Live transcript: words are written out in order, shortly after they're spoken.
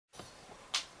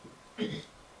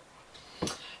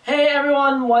Hey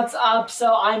everyone, what's up?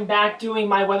 So I'm back doing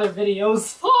my weather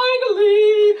videos,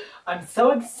 finally! I'm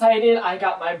so excited. I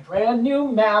got my brand new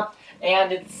map,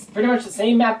 and it's pretty much the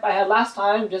same map I had last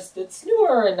time, just it's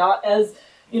newer and not as,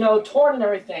 torn and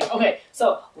everything. Okay,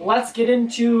 so let's get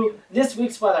into this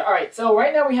week's weather. Alright, so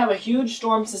right now we have a huge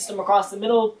storm system across the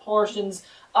middle portions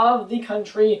of the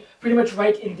country, pretty much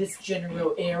right in this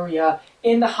general area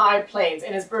in the high plains,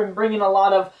 and it's been bringing a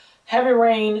lot of heavy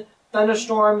rain,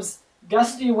 thunderstorms,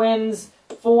 gusty winds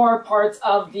for parts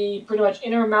of the pretty much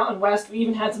inner mountain west. We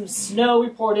even had some snow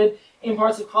reported in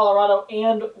parts of Colorado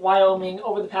and Wyoming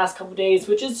over the past couple days,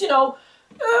 which is,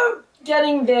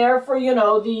 getting there for,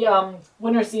 the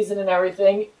winter season and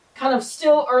everything. Kind of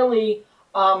still early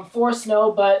for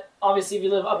snow, but obviously if you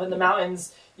live up in the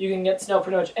mountains, you can get snow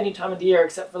pretty much any time of the year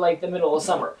except for like the middle of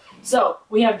summer. So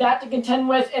we have that to contend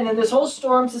with, and then this whole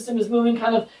storm system is moving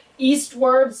kind of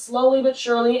eastward, slowly but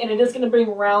surely, and it is going to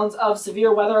bring rounds of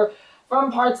severe weather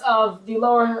from parts of the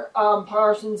lower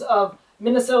portions of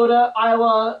Minnesota,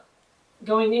 Iowa,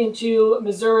 going into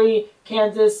Missouri,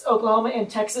 Kansas, Oklahoma, and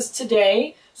Texas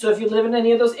today. So if you live in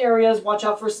any of those areas, watch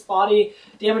out for spotty,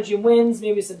 damaging winds,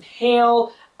 maybe some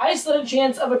hail. Isolated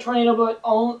chance of a tornado,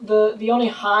 but the only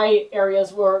high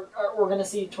areas where we're going to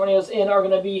see tornadoes in are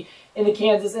going to be in the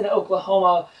Kansas and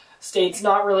Oklahoma states,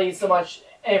 not really so much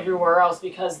everywhere else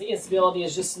because the instability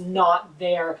is just not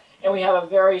there, and we have a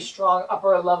very strong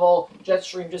upper level jet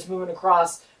stream just moving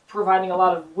across, providing a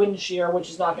lot of wind shear, which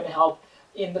is not going to help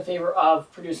in the favor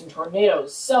of producing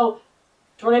tornadoes. So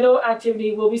tornado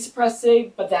activity will be suppressed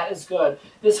today, but that is good.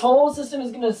 This whole system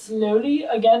is going to slowly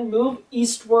again move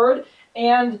eastward,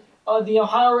 and the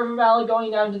Ohio River Valley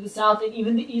going down to the south, and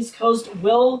even the East Coast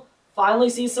will finally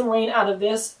see some rain out of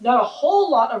this. Not a whole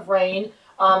lot of rain.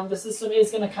 The system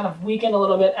is going to kind of weaken a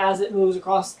little bit as it moves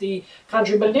across the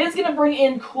country, but it is going to bring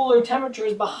in cooler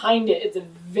temperatures behind it. It's a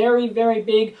very, very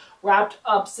big wrapped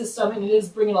up system, and it is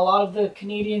bringing a lot of the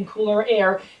Canadian cooler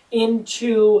air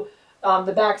into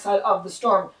the backside of the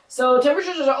storm. So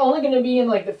temperatures are only going to be in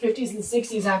like the 50s and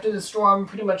 60s after the storm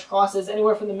pretty much crosses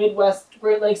anywhere from the Midwest,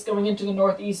 Great Lakes going into the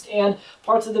Northeast, and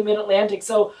parts of the Mid-Atlantic.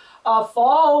 So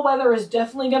fall weather is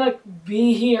definitely going to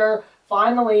be here.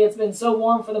 Finally, it's been so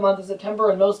warm for the month of September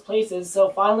in most places, so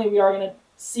finally we are going to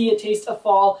see a taste of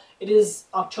fall. It is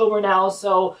October now,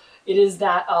 so it is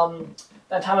that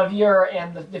that time of year,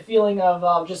 and the feeling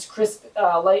of just crisp,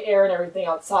 light air and everything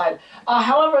outside.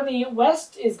 However, the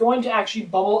west is going to actually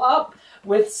bubble up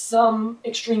with some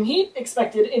extreme heat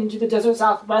expected into the desert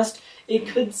southwest. It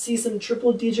could see some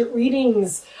triple-digit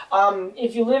readings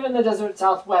if you live in the desert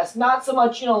southwest. Not so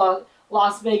much,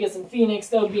 Las Vegas and Phoenix,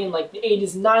 that would be in like the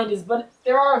 80s and 90s, but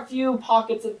there are a few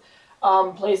pockets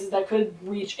of places that could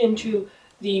reach into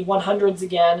the 100s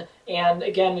again, and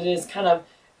again, it is kind of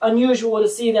unusual to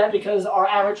see that because our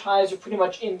average highs are pretty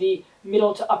much in the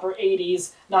middle to upper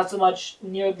 80s, not so much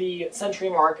near the century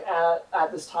mark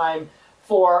at this time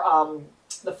for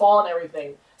the fall and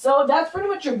everything. So that's pretty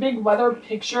much your big weather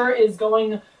picture is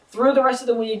going through the rest of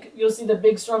the week. You'll see the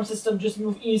big storm system just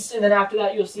move east, and then after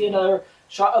that you'll see another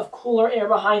shot of cooler air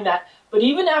behind that. But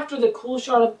even after the cool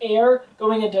shot of air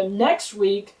going into next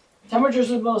week,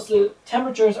 temperatures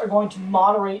are going to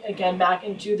moderate again back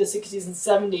into the 60s and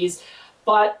 70s.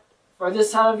 But for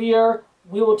this time of year,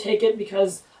 we will take it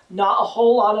because not a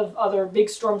whole lot of other big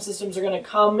storm systems are going to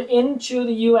come into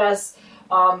the U.S.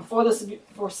 For the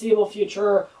foreseeable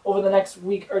future over the next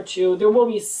week or two. There will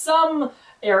be some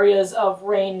areas of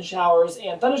rain showers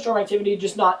and thunderstorm activity,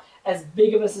 just not as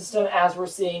big of a system as we're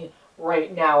seeing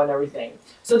right now and everything.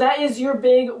 So that is your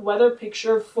big weather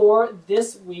picture for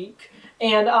this week,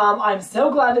 and I'm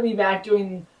so glad to be back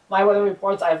doing my weather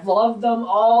reports. I've loved them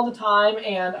all the time,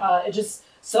 and it's just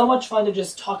so much fun to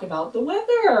just talk about the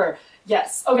weather.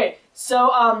 Yes, okay,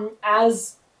 so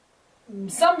as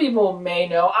some people may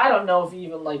know, I don't know if you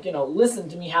even listen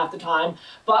to me half the time,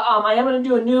 but I am going to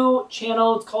do a new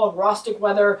channel. It's called Rostic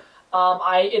Weather.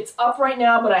 It's up right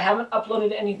now, but I haven't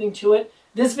uploaded anything to it.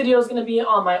 This video is going to be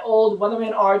on my old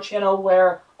Weatherman R channel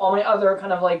where all my other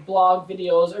kind of blog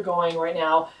videos are going right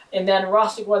now. And then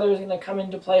Rostic Weather is going to come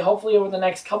into play hopefully over the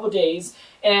next couple days.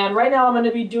 And right now I'm going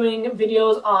to be doing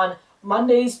videos on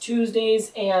Mondays,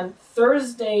 Tuesdays, and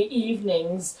Thursday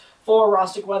evenings for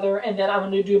Rostic Weather. And then I'm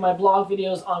going to do my blog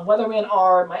videos on Weatherman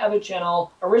R, my other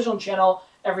channel, original channel,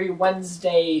 every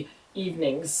Wednesday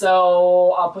evening.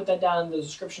 So I'll put that down in the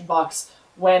description box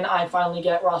when I finally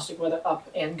get Rostic Weather up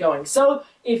and going. So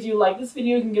if you like this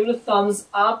video, you can give it a thumbs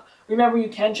up. Remember, you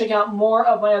can check out more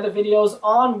of my other videos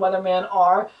on Weatherman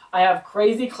R. I have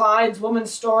Crazy Clyde's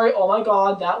woman's story. Oh my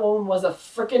god, that woman was a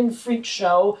freaking freak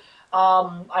show.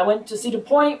 I went to Cedar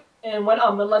Point and went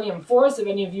on Millennium Force, if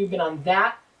any of you have been on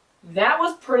that. That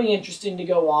was pretty interesting to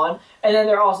go on. And then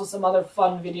there are also some other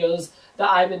fun videos that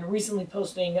I've been recently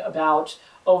posting about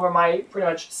over my pretty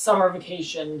much summer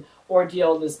vacation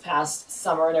ordeal this past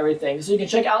summer and everything. So you can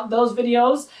check out those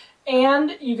videos,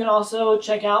 and you can also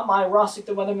check out my Rostic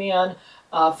the Weatherman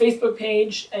Facebook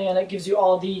page, and it gives you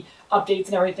all the updates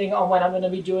and everything on when I'm going to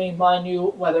be doing my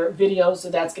new weather videos. So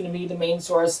that's going to be the main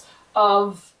source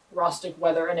of Rostic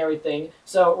weather and everything.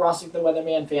 So Rostic the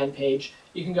Weatherman fan page,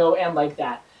 you can go and like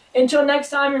that. Until next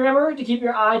time, remember to keep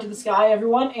your eye to the sky,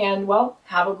 everyone, and, well,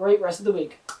 have a great rest of the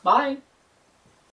week. Bye!